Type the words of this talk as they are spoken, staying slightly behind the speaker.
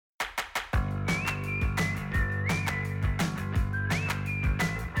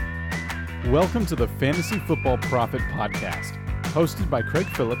Welcome to the Fantasy Football Profit Podcast, hosted by Craig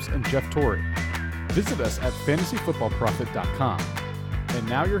Phillips and Jeff Torrey. Visit us at fantasyfootballprofit.com. And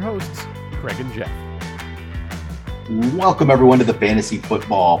now your hosts, Craig and Jeff. Welcome everyone to the Fantasy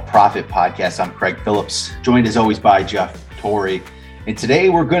Football Profit Podcast. I'm Craig Phillips, joined as always by Jeff Torrey. And today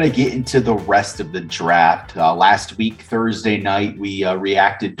we're going to get into the rest of the draft. Last week, Thursday night, we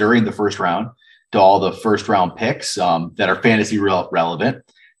reacted during the first round to all the first round picks that are fantasy relevant.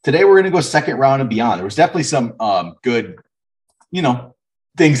 Today, we're going to go second round and beyond. There was definitely some good,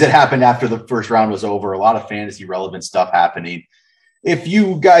 things that happened after the first round was over. A lot of fantasy relevant stuff happening. If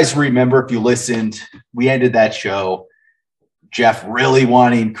you guys remember, if you listened, we ended that show, Jeff really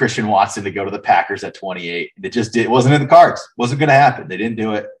wanting Christian Watson to go to the Packers at 28. It wasn't in the cards. Wasn't going to happen. They didn't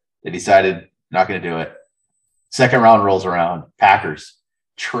do it. They decided not going to do it. Second round rolls around. Packers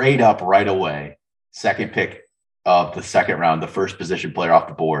trade up right away. Second pick of the second round, the first position player off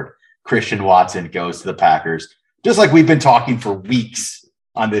the board. Christian Watson goes to the Packers. Just like we've been talking for weeks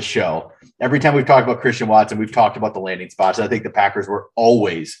on this show. Every time we've talked about Christian Watson, we've talked about the landing spots. I think the Packers were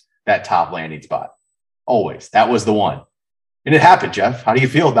always that top landing spot. Always. That was the one. And it happened, Jeff. How do you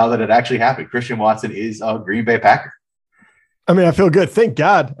feel now that it actually happened? Christian Watson is a Green Bay Packer. I mean, I feel good. Thank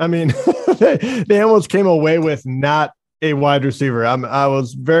God. I mean, they almost came away with not a wide receiver. I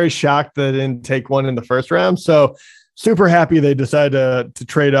was very shocked that they didn't take one in the first round. So super happy they decided to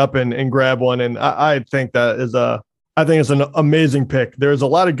trade up and grab one. And I think that is it's an amazing pick. There's a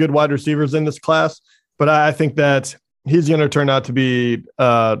lot of good wide receivers in this class, but I think that he's going to turn out to be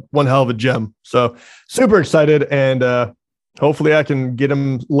one hell of a gem. So super excited. And hopefully I can get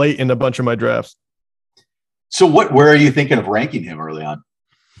him late in a bunch of my drafts. So where are you thinking of ranking him early on?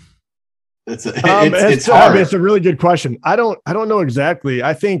 It's hard. It's a really good question. I don't know exactly.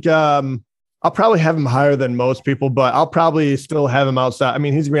 I think I'll probably have him higher than most people, but I'll probably still have him outside. I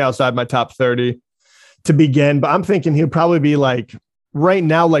mean, he's gonna be outside my top 30 to begin, but I'm thinking he'll probably be like right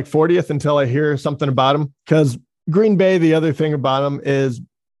now, like 40th until I hear something about him. Because Green Bay, the other thing about him is,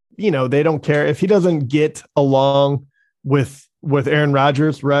 they don't care if he doesn't get along with Aaron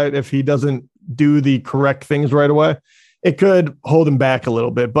Rodgers, right? If he doesn't do the correct things right away, it could hold him back a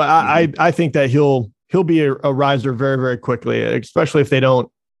little bit, but I think that he'll be a riser very, very quickly, especially if they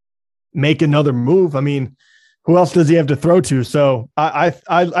don't make another move. I mean, who else does he have to throw to? So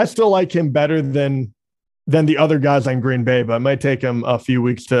I still like him better than the other guys on Green Bay, but it might take him a few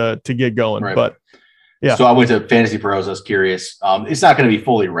weeks to get going. Right. But yeah. So I went to Fantasy Pros. I was curious. It's not going to be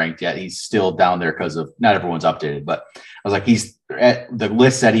fully ranked yet. He's still down there because of not everyone's updated, but I was like, he's at the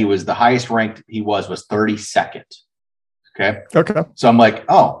list said he was the highest ranked he was 32nd. Okay. So I'm like,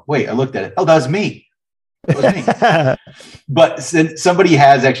 oh, wait, I looked at it. Oh, that was me. It was me. But since somebody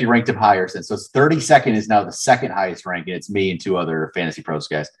has actually ranked him higher since. So 32nd is now the second highest rank. And it's me and two other Fantasy Pros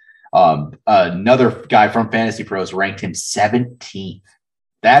guys. Another guy from Fantasy Pros ranked him 17th.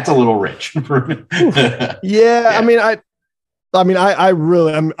 That's a little rich. Yeah. I mean, I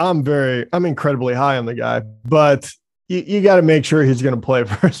really, I'm incredibly high on the guy, but you got to make sure he's going to play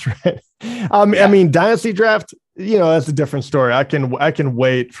first, right? I mean, dynasty draft, that's a different story. I can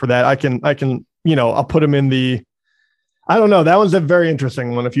wait for that. I can, I'll put him in I don't know. That one's a very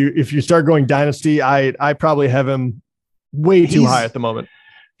interesting one. If you start going dynasty, I probably have him way too high at the moment.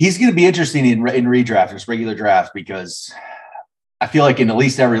 He's going to be interesting in redraft versus regular draft because I feel like in at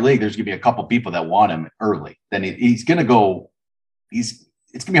least every league, there's going to be a couple people that want him early. Then he's going to go. It's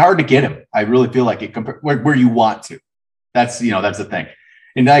going to be hard to get him. I really feel like it where you want to. That's the thing.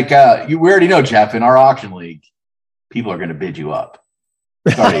 And like we already know, Jeff, in our auction league, people are going to bid you up.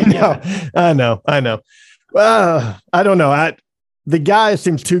 I know. I don't know. The guy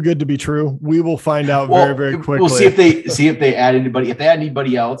seems too good to be true. We will find out very, very quickly. We'll see if they add anybody. If they add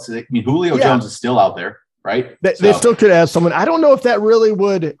anybody else, I mean, Julio Jones is still out there, right? They still could add someone. I don't know if that really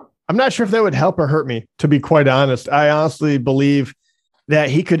would. I'm not sure if that would help or hurt me, to be quite honest. I honestly believe that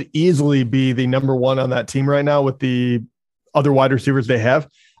he could easily be the number one on that team right now with the other wide receivers they have.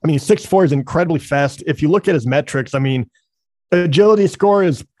 I mean, 6'4" is incredibly fast. If you look at his metrics, I mean, agility score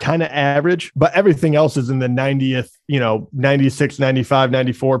is kind of average, but everything else is in the 90th, 96, 95,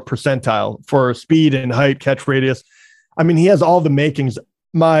 94 percentile for speed and height, catch radius. I mean, he has all the makings.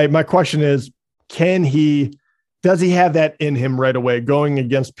 My question is, does he have that in him right away going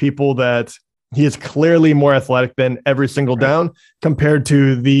against people that he is clearly more athletic than every single down compared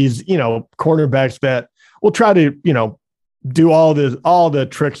to these, cornerbacks that will try to, do all the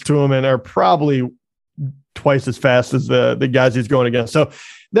tricks to him and are probably twice as fast as the guys he's going against. So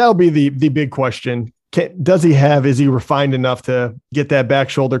that'll be the big question. is he refined enough to get that back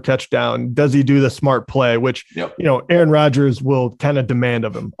shoulder catch down? Does he do the smart play, which, Aaron Rodgers will kind of demand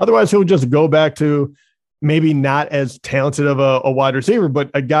of him. Otherwise, he'll just go back to maybe not as talented of a wide receiver, but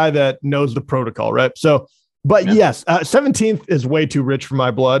a guy that knows the protocol, right? So, but yes, 17th is way too rich for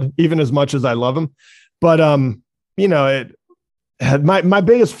my blood, even as much as I love him. But, my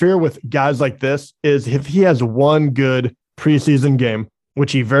biggest fear with guys like this is if he has one good preseason game,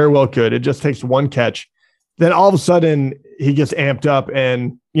 which he very well could, it just takes one catch, then all of a sudden he gets amped up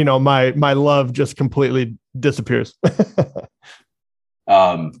and, my love just completely disappears.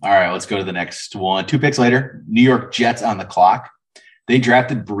 All right, let's go to the next one. 2 picks later, New York Jets on the clock. They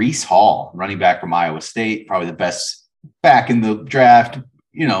drafted Breece Hall, running back from Iowa State, probably the best back in the draft.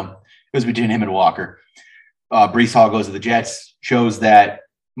 It was between him and Walker. Breece Hall goes to the Jets, shows that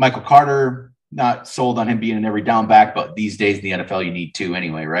Michael Carter, not sold on him being an every down back, but these days in the NFL, you need 2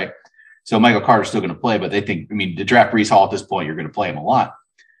 anyway, right? So Michael Carter's still going to play, but they think, to draft Breece Hall at this point, you're going to play him a lot.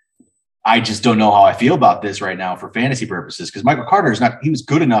 I just don't know how I feel about this right now for fantasy purposes, because Michael Carter he was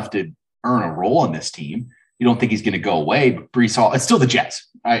good enough to earn a role in this team. You don't think he's going to go away, but Breece Hall, it's still the Jets.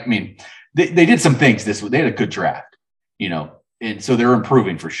 They did some things this week. They had a good draft, and so they're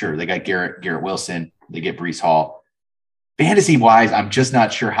improving for sure. They got Garrett Wilson. They get Breece Hall. Fantasy wise, I'm just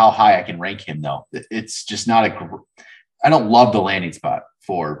not sure how high I can rank him though. It's just not I don't love the landing spot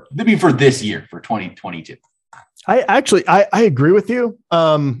for this year, for 2022. I agree with you.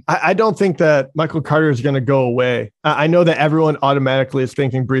 I don't think that Michael Carter is going to go away. I know that everyone automatically is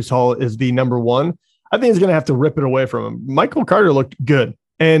thinking Breece Hall is the number one. I think he's going to have to rip it away from him. Michael Carter looked good.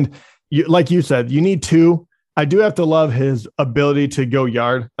 And like you said, you need 2. I do have to love his ability to go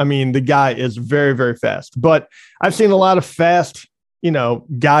yard. The guy is very, very fast, but I've seen a lot of fast,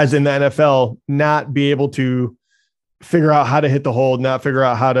 guys in the NFL not be able to figure out how to hit the hold, not figure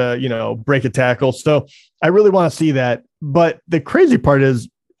out how to, break a tackle. So I really want to see that. But the crazy part is,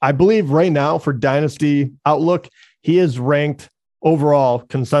 I believe right now for Dynasty Outlook, he is ranked overall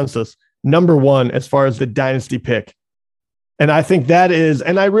consensus number 1 as far as the Dynasty pick. And I think that is,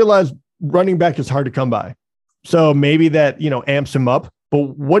 and I realize running back is hard to come by. So maybe that, amps him up.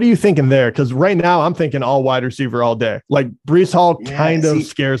 But what are you thinking there? Because right now I'm thinking all wide receiver all day. Like Breece Hall kind of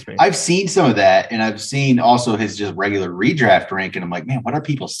scares me. I've seen some of that, and I've seen also his just regular redraft rank, and I'm like, man, what are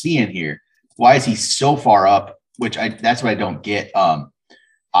people seeing here? Why is he so far up? That's what I don't get.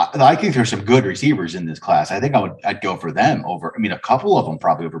 I think there's some good receivers in this class. I think I'd go for them over. A couple of them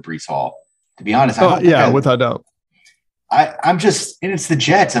probably over Breece Hall. To be honest, without doubt. I'm just, and it's the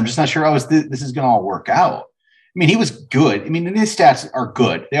Jets. I'm just not sure how this is going to all work out. He was good. And his stats are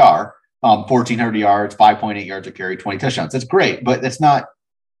good. They are 1,400 yards, 5.8 yards a carry, 20 touchdowns. That's great, but it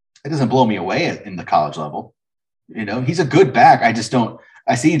doesn't blow me away in the college level. He's a good back. I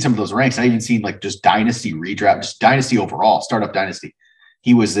see in some of those ranks, I even seen like just dynasty redraft, just dynasty overall, startup dynasty.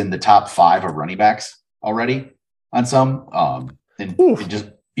 He was in the top 5 of running backs already on some. Right.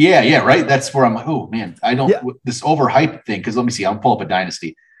 That's where I'm like, oh man, this overhyped thing. Cause let me see, I'll pull up a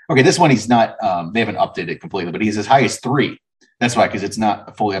dynasty. Okay, this one he's not. They haven't updated it completely, but he's as high as 3. That's why, because it's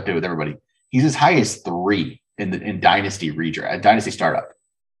not fully updated with everybody. He's as high as 3 in dynasty redraft, dynasty startup.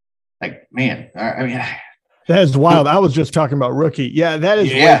 Like, man, that is wild. I was just talking about rookie. Yeah, that is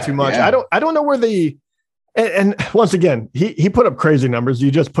way too much. Yeah. I don't know where and once again, he put up crazy numbers.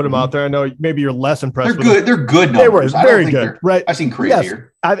 You just put them out there. I know maybe you're less impressed. They're good. They're good numbers. They were very good, right? I've seen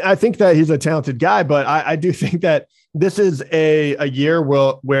crazier. Yes, I think that he's a talented guy, but I do think that this is a year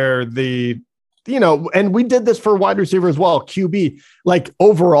where and we did this for wide receiver as well. QB, like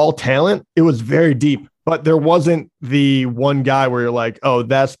overall talent, it was very deep, but there wasn't the one guy where you're like, oh,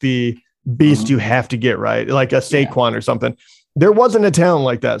 that's the beast you have to get, right? Like a Saquon or something. There wasn't a talent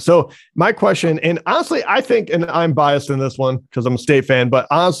like that. So my question, and honestly, I think, and I'm biased in this one because I'm a State fan, but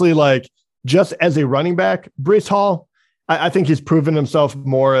honestly, like just as a running back, Breece Hall, I think he's proven himself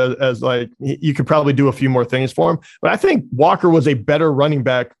more as like, you could probably do a few more things for him, but I think Walker was a better running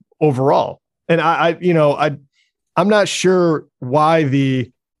back overall. And I'm not sure why the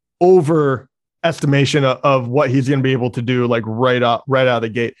overestimation of what he's going to be able to do, like right out of the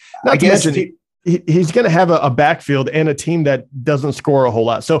gate. Not to mention he's going to have a backfield and a team that doesn't score a whole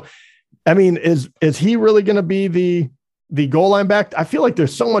lot. So, is he really going to be the goal line back? I feel like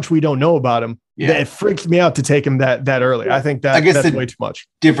there's so much we don't know about him. Yeah. It freaks me out to take him that early. I think that's way too much.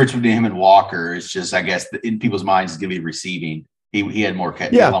 Difference between him and Walker is just, I guess, in people's minds is going to be receiving. He had more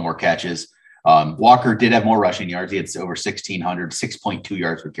a lot more catches. Walker did have more rushing yards. He had over 1,600, 6.2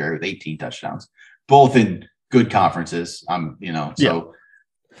 yards per carry with 18 touchdowns, both in good conferences.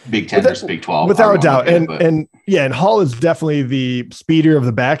 Big 10 versus Big 12. Without a doubt. And Hall is definitely the speedier of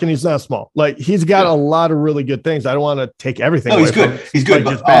the back, and he's not small. Like, he's got a lot of really good things. I don't want to take everything. No, he's good. He's good.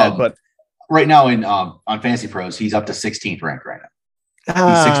 Like, bad, but right now on Fantasy Pros, he's up to 16th ranked right now. He's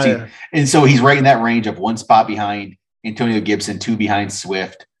 16th. And so he's right in that range of one spot behind Antonio Gibson, 2 behind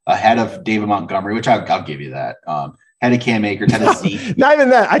Swift, ahead of David Montgomery, which I'll give you that. Head of Cam Akers, head of Zeke. Not even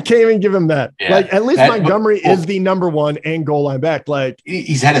that. I can't even give him that. Yeah. Like, at least Montgomery is the number one and goal line back. Like,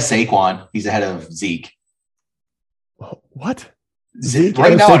 he's ahead of Saquon. He's ahead of Zeke. What? Zeke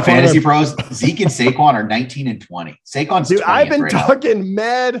right now on Fantasy Pros, Zeke and Saquon are 19 and 20. Saquon's 20. I've been talking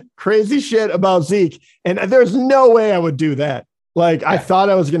mad crazy shit about Zeke, and there's no way I would do that. Like, I thought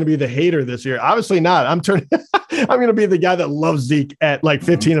I was going to be the hater this year. Obviously not. I'm going to be the guy that loves Zeke at like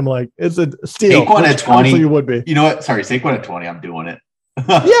 15. I'm like, it's a steal. Saquon at 20. You would be. You know what? Sorry, Saquon at 20. I'm doing it.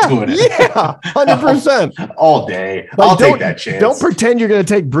 Yeah, 100%. All day. Like, I'll take that chance. Don't pretend you're going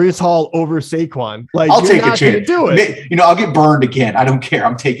to take Breece Hall over Saquon. Like, I'll take a chance. Do it. I'll get burned again. I don't care.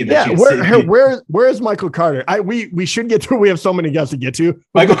 I'm taking that chance. Where's Michael Carter? We should get to. We have so many guys to get to.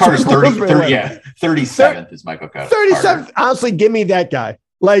 Michael Carter's 37th is Michael Carter. 37th. Honestly, give me that guy.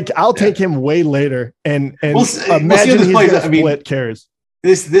 Like, I'll take him way later. And imagine he's going to split carries.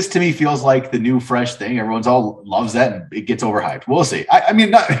 This to me feels like the new fresh thing. Everyone's all loves that, and it gets overhyped. We'll see. I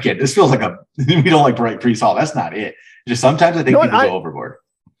mean, not again. This feels like we don't like Breece Hall. That's not it. Just sometimes I think people go overboard.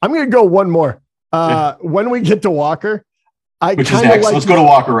 I'm going to go one more. When we get to Walker, which is next. Let's go to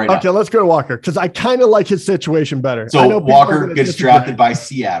Walker right now. Okay, let's go to Walker because I kind of like his situation better. So Walker gets drafted by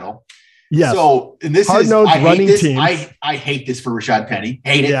Seattle. Yes. So and this is I hate this. Teams. I hate this for Rashad Penny.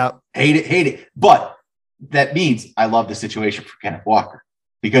 Hate it. But that means I love the situation for Kenneth Walker.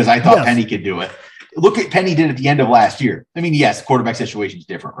 Because I thought Penny could do it. Look at Penny did at the end of last year. I mean, yes, quarterback situation is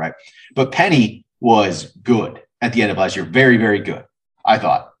different, right? But Penny was good at the end of last year. Very, very good, I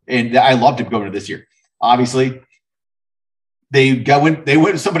thought. And I loved him going into this year. Obviously, they went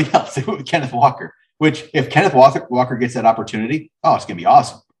with somebody else. They went with Kenneth Walker, which if Kenneth Walker gets that opportunity, it's going to be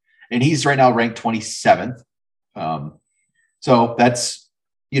awesome. And he's right now ranked 27th. So that's,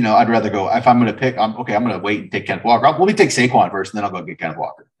 I'd rather go if I'm going to pick. I'm going to wait and take Kenneth Walker. Let me take Saquon first, and then I'll go get Kenneth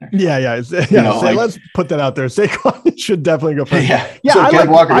Walker. Let's put that out there. Saquon should definitely go first. So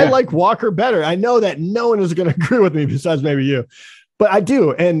I like Walker better. I know that no one is going to agree with me besides maybe you, but I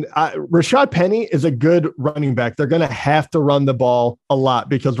do. And Rashad Penny is a good running back. They're going to have to run the ball a lot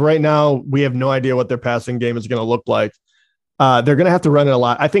because right now we have no idea what their passing game is going to look like. They're going to have to run it a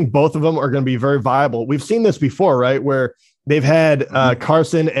lot. I think both of them are going to be very viable. We've seen this before, right? Where they've had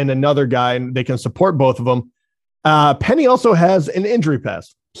Carson and another guy, and they can support both of them. Penny also has an injury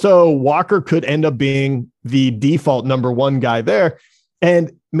past. So Walker could end up being the default number one guy there.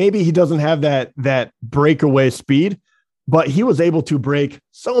 And maybe he doesn't have that breakaway speed, but he was able to break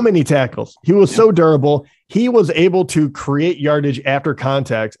so many tackles. He was so durable. He was able to create yardage after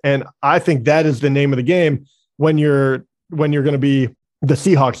contact. And I think that is the name of the game when you're going to be the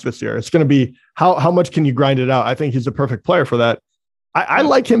Seahawks this year. It's going to be how much can you grind it out? I think he's a perfect player for that. I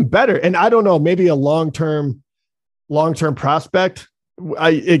like him better. And I don't know, maybe a long-term prospect.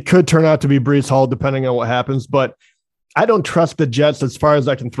 It could turn out to be Breece Hall depending on what happens, but I don't trust the Jets as far as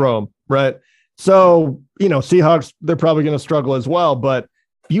I can throw them. Right. So, Seahawks, they're probably going to struggle as well, but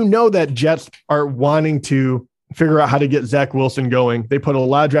that Jets are wanting to figure out how to get Zach Wilson going. They put a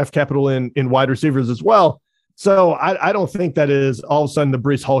lot of draft capital in wide receivers as well. So I don't think that is all of a sudden the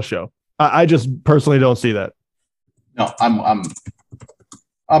Breece Hall show. I just personally don't see that. No, I'm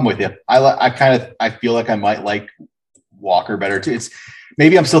with you. I feel like I might like Walker better too.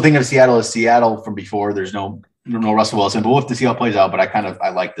 Maybe I'm still thinking of Seattle as Seattle from before. There's no Russell Wilson, but we'll have to see how it plays out. But I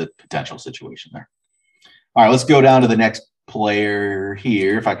like the potential situation there. All right, let's go down to the next player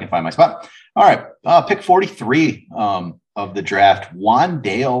here if I can find my spot. All right, pick 43 of the draft.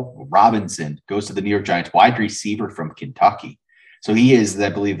 Wan'Dale Robinson goes to the New York Giants, wide receiver from Kentucky. So he is, I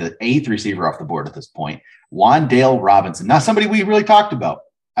believe, the 8th receiver off the board at this point. Wan'Dale Robinson, not somebody we really talked about,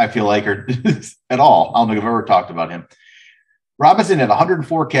 I feel like, or at all. I don't think I've ever talked about him. Robinson had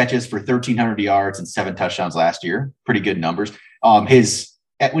 104 catches for 1,300 yards and 7 touchdowns last year. Pretty good numbers.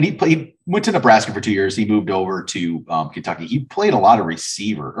 When he went to Nebraska for 2 years, he moved over to Kentucky. He played a lot of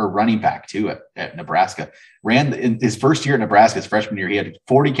receiver or running back too at Nebraska. Ran in his first year at Nebraska, his freshman year, he had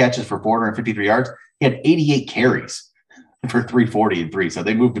 40 catches for 453 yards. He had 88 carries for 343. So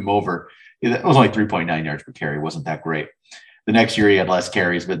they moved him over. It was only 3.9 yards per carry. It wasn't that great. The next year he had less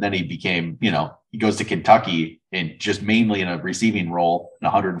carries, but then he became, he goes to Kentucky and just mainly in a receiving role and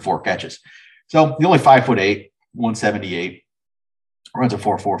 104 catches. So he's only 5'8", 178, runs a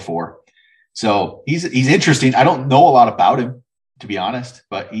 4.44. So he's interesting. I don't know a lot about him, to be honest,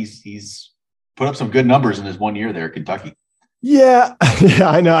 but he's put up some good numbers in his 1 year there at Kentucky. Yeah,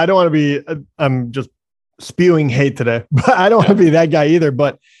 I know. I don't want to be. I'm just spewing hate today, but I don't want to be that guy either.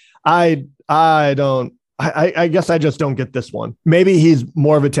 But I don't. I guess I just don't get this one. Maybe he's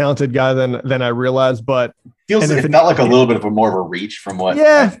more of a talented guy than I realized, but it felt like a little bit of more of a reach from what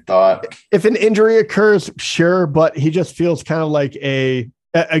I thought. If an injury occurs, sure, but he just feels kind of like a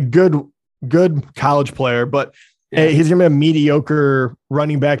good college player, but he's going to be a mediocre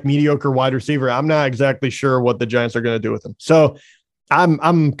running back, mediocre wide receiver. I'm not exactly sure what the Giants are going to do with him. So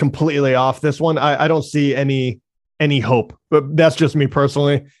I'm completely off this one. I don't see any hope, but that's just me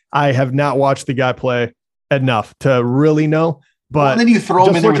personally. I have not watched the guy play enough to really know, but then you throw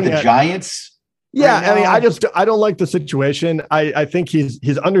him in there with the Giants. Yeah. Right, I mean, I don't like the situation. I think he's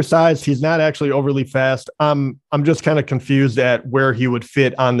undersized. He's not actually overly fast. I'm just kind of confused at where he would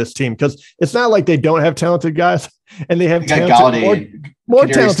fit on this team, because it's not like they don't have talented guys, and they have more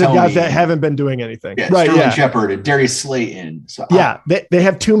talented guys that haven't been doing anything. Yeah, right. Sterling Shepard and Darius Slayton. So they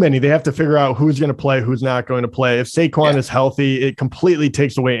have too many. They have to figure out who's going to play, who's not going to play. If Saquon is healthy, it completely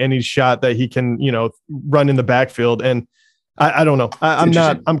takes away any shot that he can, run in the backfield. And I don't know.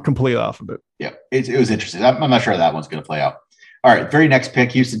 I'm completely off of it. Yeah, it was interesting. I'm not sure how that one's going to play out. All right, very next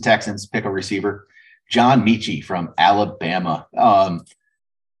pick, Houston Texans pick a receiver, John Mechie from Alabama. John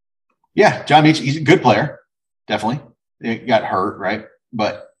Mechie, he's a good player, definitely. He got hurt, right?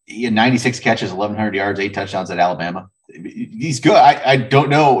 But he had 96 catches, 1,100 yards, 8 touchdowns at Alabama. He's good. I don't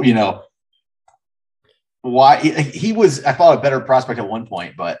know, why he was. I thought a better prospect at one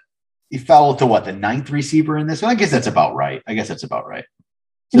point, but he fell to the 9th receiver in this one. I guess that's about right.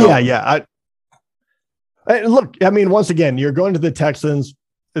 So, yeah. Look, I mean, once again, you're going to the Texans.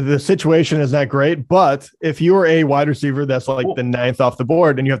 The situation is not great, but if you are a wide receiver that's like the 9th off the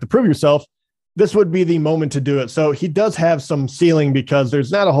board and you have to prove yourself, this would be the moment to do it. So he does have some ceiling because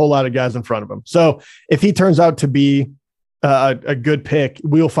there's not a whole lot of guys in front of him. So if he turns out to be a good pick,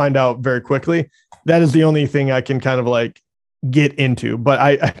 we'll find out very quickly. That is the only thing I can kind of like get into. But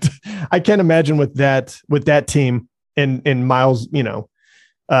I can't imagine with that team in Miles,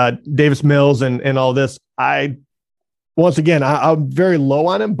 Davis Mills and all this. I'm very low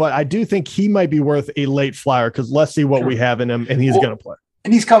on him, but I do think he might be worth a late flyer, because let's see what we have in him, and he's going to play.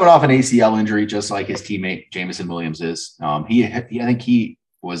 And he's coming off an ACL injury, just like his teammate Jameson Williams is. I think he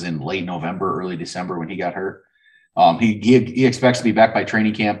was in late November, early December when he got hurt. He expects to be back by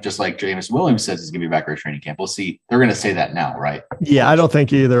training camp, just like Jameson Williams says he's going to be back by training camp. We'll see. They're going to say that now, right? Yeah, I don't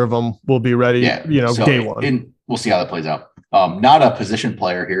think either of them will be ready. Day one. And we'll see how that plays out. Not a position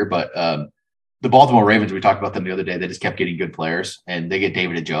player here, but the Baltimore Ravens, we talked about them the other day. They just kept getting good players, and they get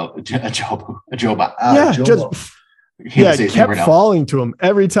David Ojabo. Kept falling to him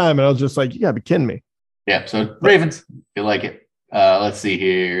every time, and I was just like, you gotta be kidding me. Yeah, so Ravens, you like it. Let's see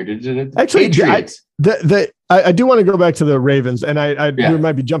here. Actually, I do want to go back to the Ravens, and we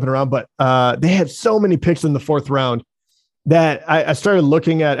might be jumping around, but they had so many picks in the 4th round that I started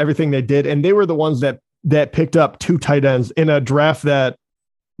looking at everything they did, and they were the ones that picked up 2 tight ends in a draft that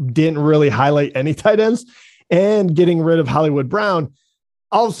didn't really highlight any tight ends, and getting rid of Hollywood Brown.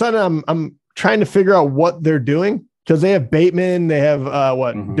 All of a sudden, I'm trying to figure out what they're doing, because they have Bateman, they have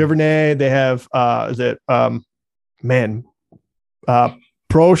Duvernay, they have Proche,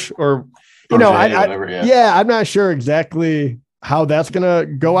 or I'm not sure exactly how that's gonna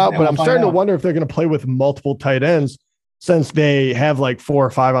go out, but I'm starting to wonder if they're gonna play with multiple tight ends, since they have like 4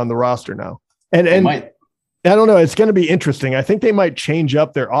 or 5 on the roster now. And I don't know, it's going to be interesting. I think they might change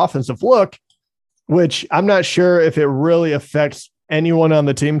up their offensive look, which I'm not sure if it really affects anyone on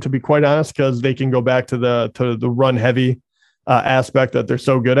the team, to be quite honest, because they can go back to the run heavy aspect that they're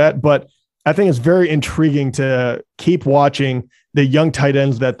so good at. But I think it's very intriguing to keep watching the young tight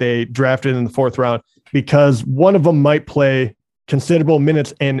ends that they drafted in the 4th round, because one of them might play considerable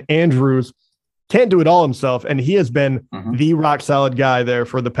minutes, and Andrews can't do it all himself, and he has been the rock solid guy there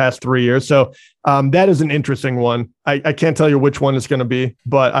for the past 3 years. So that is an interesting one. I can't tell you which one it's going to be,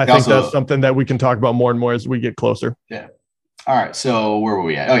 but I think that's something that we can talk about more and more as we get closer. Yeah. All right. So where were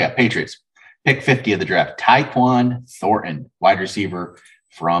we at? Oh yeah, Patriots. Pick 50 of the draft. Tyquan Thornton, wide receiver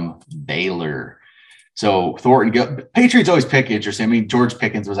from Baylor. So Thornton, Patriots always pick interesting. I mean, George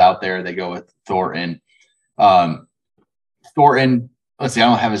Pickens was out there. They go with Thornton. Thornton, let's see, I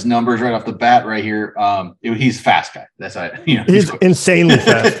don't have his numbers right off the bat right here. He's a fast guy. That's he's insanely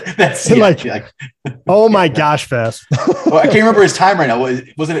fast. Oh my gosh, fast. Well, I can't remember his time right now. Was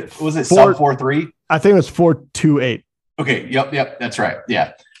it sub 4.3? I think it was 4.28. Okay. Yep. That's right.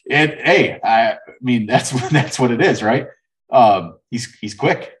 Yeah. And hey, I mean, that's what it is, right? He's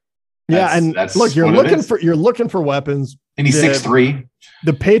quick. Look, you're looking for weapons. And he's 6'3".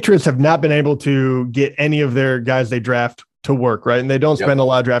 The Patriots have not been able to get any of their guys they draft to work, right? And they don't spend a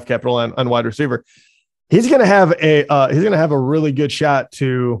lot of draft capital on wide receiver. He's going to have a really good shot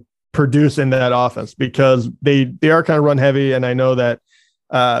to produce in that offense because they are kind of run heavy. And I know that,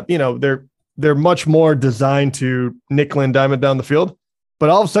 they're much more designed to nickel and dime it down the field, but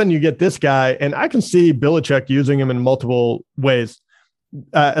all of a sudden you get this guy, and I can see Belichick using him in multiple ways.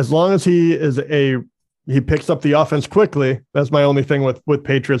 As long as he picks up the offense quickly. That's my only thing with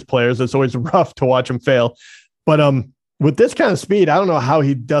Patriots players. It's always rough to watch him fail, but with this kind of speed, I don't know how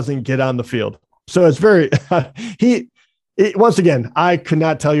he doesn't get on the field. So it's very, once again, I could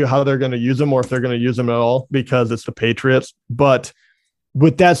not tell you how they're going to use him or if they're going to use him at all because it's the Patriots. But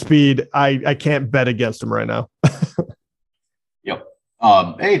with that speed, I can't bet against him right now. Yep.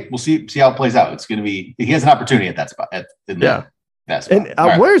 Hey, we'll see how it plays out. It's going to be, he has an opportunity at that spot. That spot.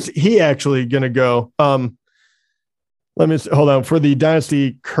 And where's he actually going to go? Let me hold on. For the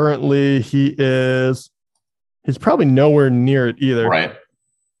dynasty, currently he's probably nowhere near it either. Right.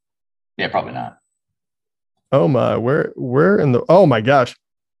 Yeah, probably not. Oh my, where in the, oh my gosh.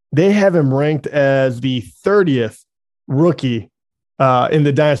 They have him ranked as the 30th rookie in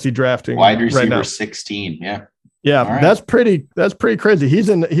the dynasty drafting. Wide receiver right now. 16. Yeah. Yeah. Right. That's pretty crazy. He's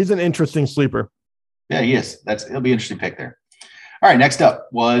an interesting sleeper. Yeah, he is. It'll be an interesting pick there. All right. Next up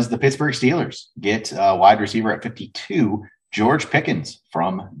was the Pittsburgh Steelers get wide receiver at 52, George Pickens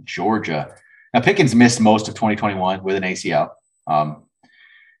from Georgia. Now Pickens missed most of 2021 with an ACL.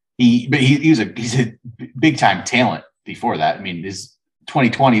 He's a big time talent before that. I mean, his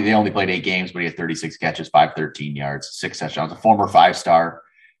 2020, they only played 8 games, but he had 36 catches, 513 yards, 6 touchdowns, a former 5-star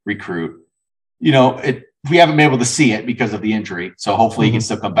recruit. We haven't been able to see it because of the injury. So hopefully he can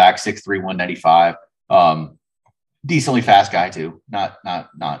still come back 6'3", 195. Decently fast guy too. Not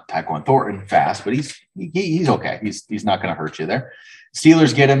Tyquan Thornton fast, but he's okay. He's not going to hurt you there.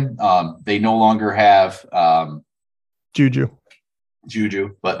 Steelers get him. They no longer have Juju,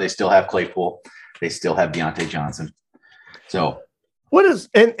 but they still have Claypool. They still have Deontay Johnson. So what is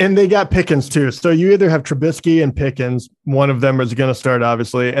and they got Pickens too. So you either have Trubisky and Pickens. One of them is going to start,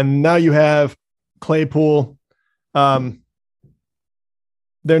 obviously, and now you have Claypool.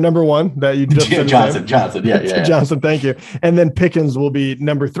 Their number one that you just said Johnson. Yeah. Johnson, thank you. And then Pickens will be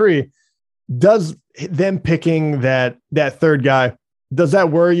number 3. Does them picking that third guy, does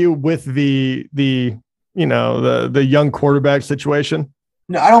that worry you with the young quarterback situation?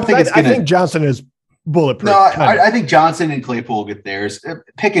 No, I don't think it's going to. I think Johnson is bulletproof. No, I think Johnson and Claypool will get theirs.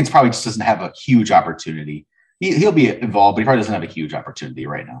 Pickens probably just doesn't have a huge opportunity. He'll be involved, but he probably doesn't have a huge opportunity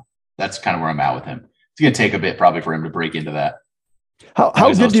right now. That's kind of where I'm at with him. It's going to take a bit probably for him to break into that. How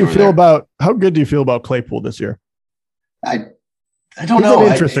good do you feel about Claypool this year? I don't know. It's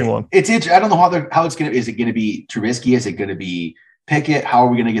an interesting one. I don't know how it's going to. Is it going to be Trubisky? Is it going to be Pickett? How are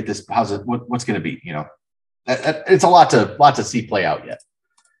we going to get this? What's going to be? It's a lot to see play out yet.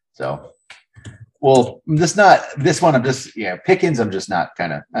 So, well, this one. I'm just Pickens. I'm just not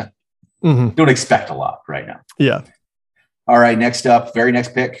kind of don't expect a lot right now. Yeah. All right. Next up, very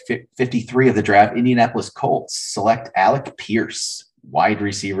next pick, 53 of the draft, Indianapolis Colts select Alec Pierce, wide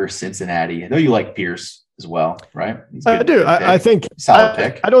receiver, Cincinnati. I know you like Pierce as well, right? I do. I think solid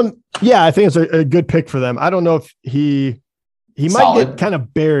pick. I think it's a good pick for them. I don't know if he might get kind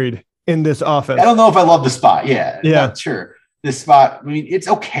of buried in this offense. I don't know if I love the spot. Yeah. Not sure. This spot, I mean, it's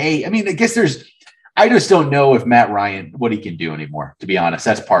okay. I mean, I guess I just don't know if Matt Ryan, what he can do anymore, to be honest.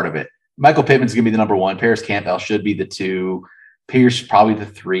 That's part of it. Michael Pittman's going to be the number 1. Paris Campbell should be the 2. Pierce probably the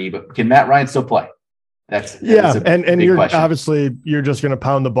 3. But can Matt Ryan still play? That's and you're question. Obviously you're just going to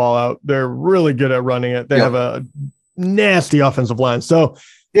pound the ball out. They're really good at running it. They have a nasty offensive line. So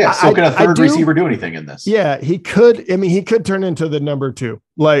can a third receiver do anything in this? Yeah, he could. I mean, he could turn into the number 2.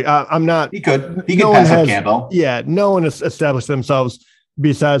 Like I'm not. He could pass up Campbell. Yeah, no one has established themselves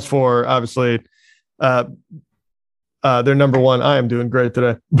besides for obviously. They're number 1. I am doing great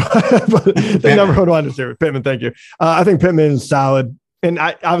today, but the number 1 wide receiver, Pittman. Thank you. I think Pittman is solid, and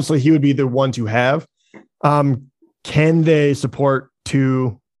obviously he would be the one to have. Can they support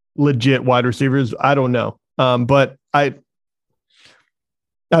 2 legit wide receivers? I don't know. But I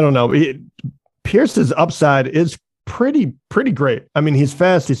don't know. Pierce's upside is pretty great. I mean, he's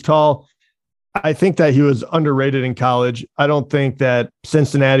fast, he's tall. I think that he was underrated in college. I don't think that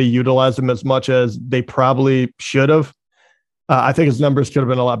Cincinnati utilized him as much as they probably should have. I think his numbers could have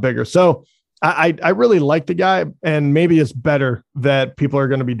been a lot bigger. So I really like the guy, and maybe it's better that people are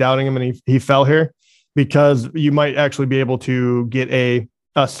going to be doubting him and he fell here because you might actually be able to get a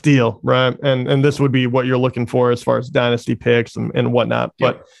steal, right? And this would be what you're looking for as far as dynasty picks and whatnot.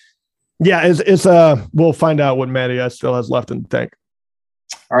 Yep. Yeah, we'll find out what Matty Ice still has left in the tank.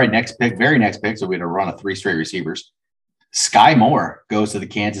 All right, very next pick. So we had to run 3 straight receivers. Sky Moore goes to the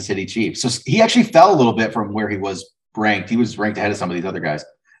Kansas City Chiefs. So he actually fell a little bit from where he was ranked. He was ranked ahead of some of these other guys,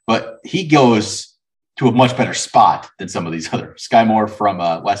 but he goes to a much better spot than some of these other. Sky Moore from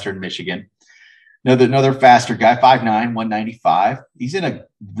Western Michigan. Another faster guy, 5'9", 195. He's in a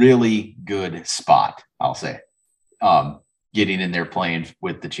really good spot, I'll say, getting in there playing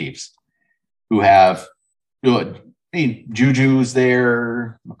with the Chiefs, who have Juju's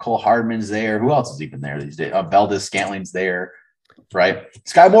there, McCole Hardman's there. Who else is even there these days? Valdez Scantling's there, right?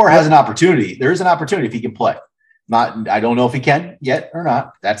 Sky Moore has an opportunity. There is an opportunity if he can play. I don't know if he can yet or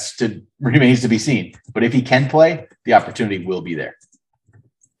not. Remains to be seen. But if he can play, the opportunity will be there.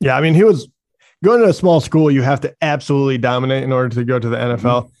 Yeah, I mean, he was going to a small school. You have to absolutely dominate in order to go to the NFL,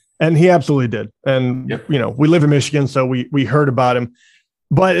 mm-hmm. and he absolutely did. And yep. We live in Michigan, so we heard about him.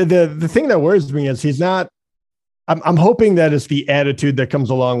 But the thing that worries me is he's not. I'm hoping that it's the attitude that comes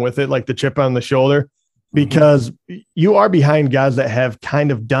along with it, like the chip on the shoulder, because you are behind guys that have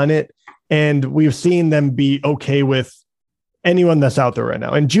kind of done it. And we've seen them be okay with anyone that's out there right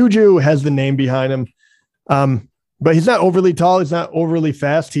now. And Juju has the name behind him. But he's not overly tall. He's not overly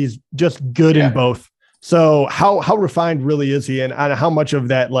fast. He's just good in both. So how refined really is he? And how much of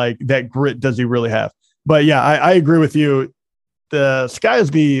that, that grit does he really have? But yeah, I agree with you. The sky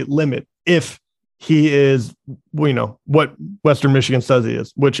is the limit. If he is, what Western Michigan says he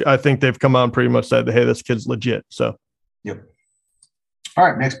is, which I think they've come out and pretty much said, hey, this kid's legit. So, yep. All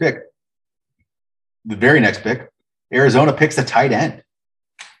right, next pick. The very next pick, Arizona picks a tight end.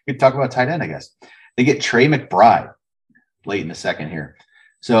 We could talk about tight end, I guess. They get Trey McBride late in the second here.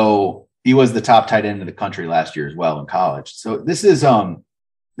 So he was the top tight end in the country last year as well in college. So this is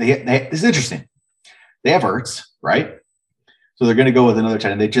this is interesting. They have Ertz, right? So they're going to go with another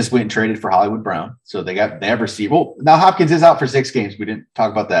tight end. They just went and traded for Hollywood Brown. So they have received. Well, now Hopkins is out for 6 games. We didn't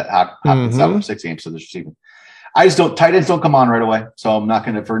talk about that. Hopkins out for 6 games, so there's receiving. Tight ends don't come on right away. So I'm not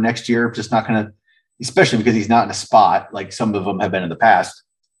going to, for next year, just not going to, especially because he's not in a spot like some of them have been in the past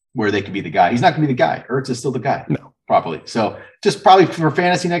where they could be the guy. He's not going to be the guy. Ertz is still the guy. No. Properly. So just probably for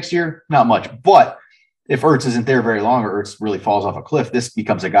fantasy next year, not much. But if Ertz isn't there very long or Ertz really falls off a cliff, this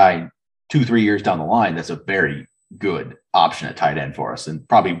becomes a guy 2-3 years down the line that's a very good option at tight end for us, and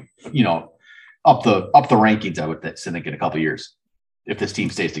probably up the rankings. I would think in a couple of years if this team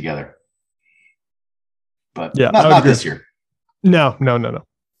stays together. But yeah, not this year. No.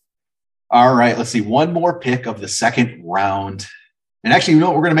 All right, let's see. One more pick of the second round. And actually,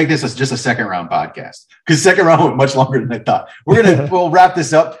 we're going to make this just a second round podcast because second round went much longer than I thought. We'll wrap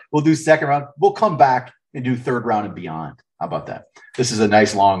this up. We'll do second round. We'll come back and do third round and beyond. How about that? This is a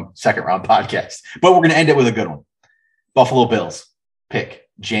nice long second round podcast, but we're going to end it with a good one. Buffalo Bills pick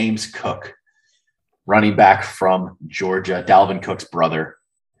James Cook, running back from Georgia, Dalvin Cook's brother.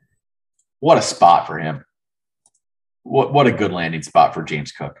 What a spot for him. What a good landing spot for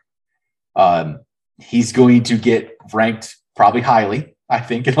James Cook. He's going to get ranked probably highly, I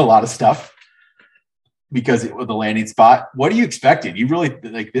think, in a lot of stuff because it was the landing spot. What are you expecting? You really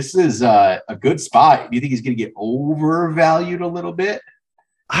this is a good spot. Do you think he's going to get overvalued a little bit?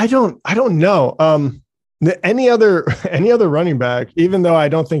 I don't know. Any other running back, even though I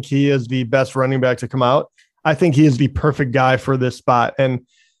don't think he is the best running back to come out, I think he is the perfect guy for this spot. And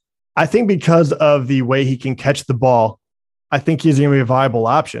I think because of the way he can catch the ball, I think he's going to be a viable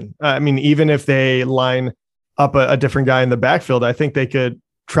option. I mean, even if they line up a different guy in the backfield, I think they could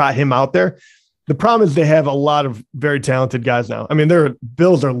trot him out there. The problem is they have a lot of very talented guys now. I mean, their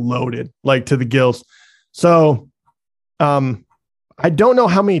Bills are loaded to the gills. So I don't know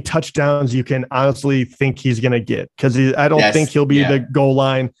how many touchdowns you can honestly think he's going to get because I don't think he'll be the goal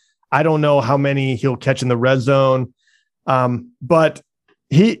line. I don't know how many he'll catch in the red zone. But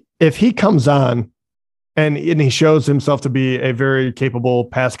if he comes on and he shows himself to be a very capable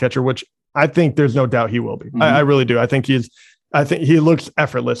pass catcher, which I think there's no doubt he will be. Mm-hmm. I really do. I think he looks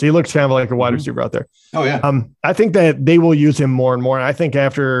effortless. He looks kind of like a wide receiver out there. Oh yeah. I think that they will use him more and more. And I think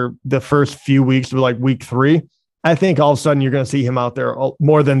after the first few weeks, like week 3, I think all of a sudden you're going to see him out there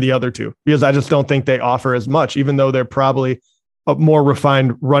more than the other two, because I just don't think they offer as much, even though they're probably more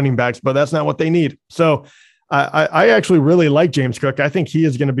refined running backs, but that's not what they need. So I actually really like James Cook. I think he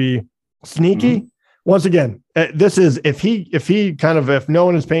is going to be sneaky. Mm-hmm. Once again, this is if no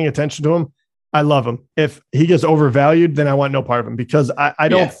one is paying attention to him, I love him. If he gets overvalued, then I want no part of him, because I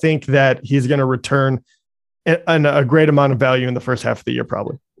don't think that he's going to return a great amount of value in the first half of the year,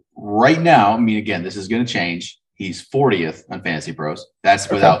 probably. Right now, I mean, again, this is going to change. He's 40th on Fantasy Pros. That's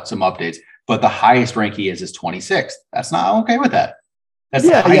without some updates. But the highest rank he is 26th. That's not okay with that. That's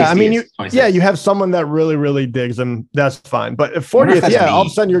the highest I mean, he is, you have someone that really, really digs him. That's fine. But at 40th, all of a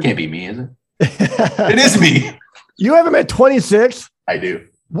sudden you're can't be me, is it? It is me. You have him at 26. I do.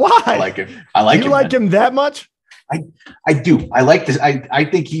 Why? I like him. You like him that much? I do. I like this. I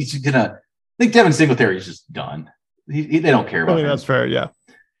think he's gonna. I think Devin Singletary is just done. They don't care about him. That's fair. Yeah.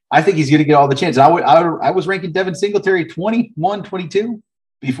 I think he's going to get all the chances. I was ranking Devin Singletary 21, 22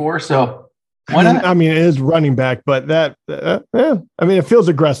 before. So why not? I mean, it is running back, but that, I mean, it feels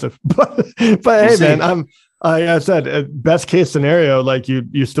aggressive, but hey, man, like I said, best case scenario, like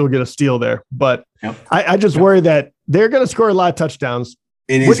you still get a steal there, but I just worry that they're going to score a lot of touchdowns.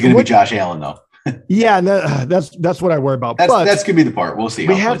 It is going to be Josh Allen though. Yeah, and that's what I worry about. That's going to be the part. We'll see.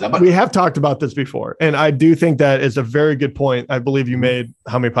 We have talked about this before, and I do think that is a very good point. I believe you made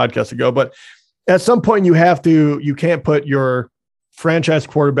how many podcasts ago, but at some point you can't put your franchise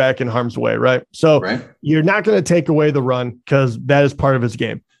quarterback in harm's way, right? So you're not going to take away the run because that is part of his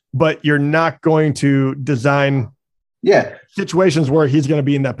game, but you're not going to design situations where he's going to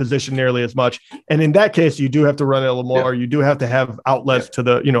be in that position nearly as much. And in that case, you do have to run it a little more, or you do have to have outlets to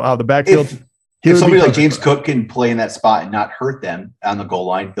the, out of the backfield. If somebody like James Cook can play in that spot and not hurt them on the goal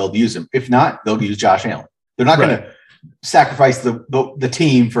line, they'll use him. If not, they'll use Josh Allen. They're not going to sacrifice the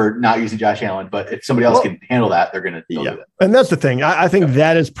team for not using Josh Allen, but if somebody else can handle that, they're going to do that. And that's the thing. I think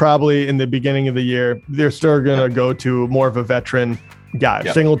that is probably in the beginning of the year, they're still going to go to more of a veteran guy,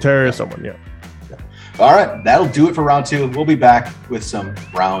 Singletary or someone. All right. That'll do it for round 2. We'll be back with some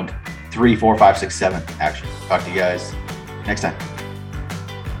round 3, 4, 5, 6, 7 action. Talk to you guys next time.